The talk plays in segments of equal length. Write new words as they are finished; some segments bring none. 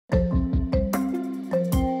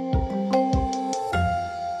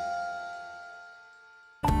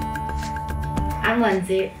I'm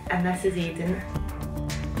Lindsay and this is Aidan.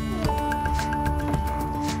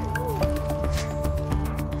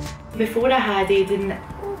 Before I had Aidan,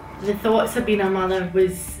 the thoughts of being a mother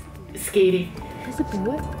was scary. Is it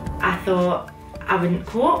boy? I thought I wouldn't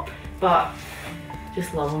cope, but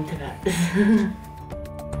just love him to bits.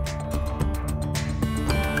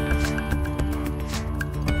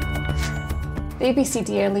 The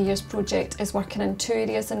ABCD Early Years project is working in 2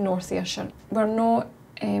 areas in North Ayrshire. We're not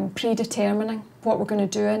predetermining what we're going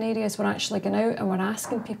to do in areas. We're actually going out and we're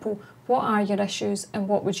asking people, what are your issues and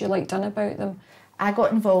what would you like done about them? I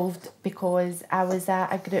got involved because I was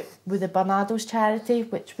at a group with the Barnardo's charity,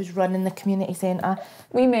 which was run in the community centre.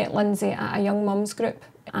 We met Lindsay at a young mums group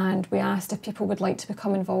and we asked if people would like to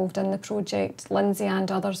become involved in the project. Lindsay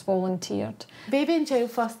and others volunteered. Baby and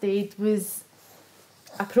Child First Aid was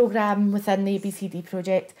a programme within the ABCD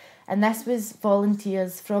project, and this was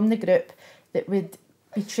volunteers from the group that would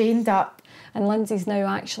be trained up. And Lindsay's now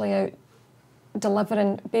actually out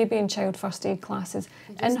delivering baby and child first aid classes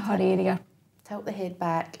in her area. Tilt the head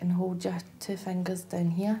back and hold your 2 fingers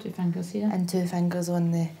down here. 2 fingers here. And 2 fingers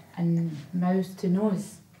on the... And mouth to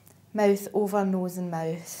nose. Mouth over nose and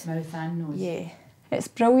mouth. Mouth and nose. Yeah. It's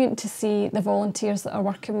brilliant to see the volunteers that are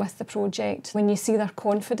working with the project. When you see their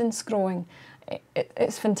confidence growing,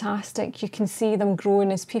 it's fantastic. You can see them growing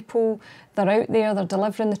as people. They're out there, they're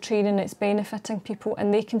delivering the training, it's benefiting people,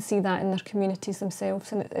 and they can see that in their communities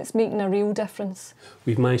themselves, and it's making a real difference.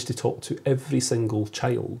 We've managed to talk to every single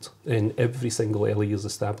child in every single early years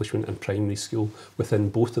establishment and primary school within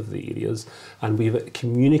both of the areas, and we've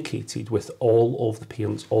communicated with all of the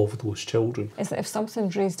parents of those children. Is that if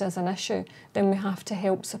something's raised as an issue, then we have to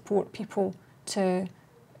help support people to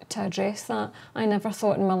address that. I never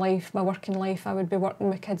thought in my life, my working life, I would be working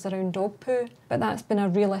with kids around dog poo, but that's been a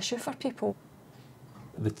real issue for people.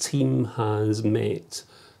 The team has met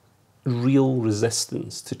real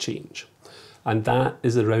resistance to change, and that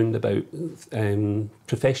is around about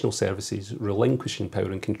professional services relinquishing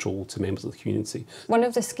power and control to members of the community. One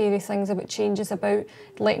of the scary things about change is about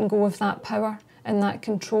letting go of that power and that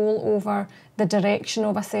control over the direction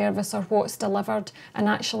of a service or what's delivered, and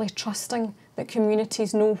actually trusting that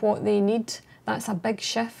communities know what they need. That's a big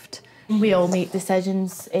shift. We all make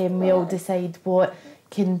decisions and we all decide what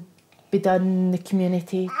can be done in the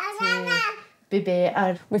community to be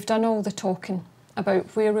better. We've done all the talking about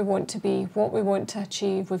where we want to be, what we want to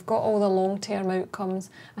achieve. We've got all the long-term outcomes.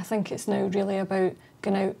 I think it's now really about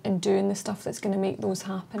going out and doing the stuff that's going to make those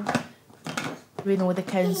happen. We know the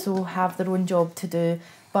council have their own job to do,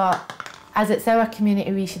 but as it's our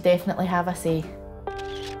community, we should definitely have a say.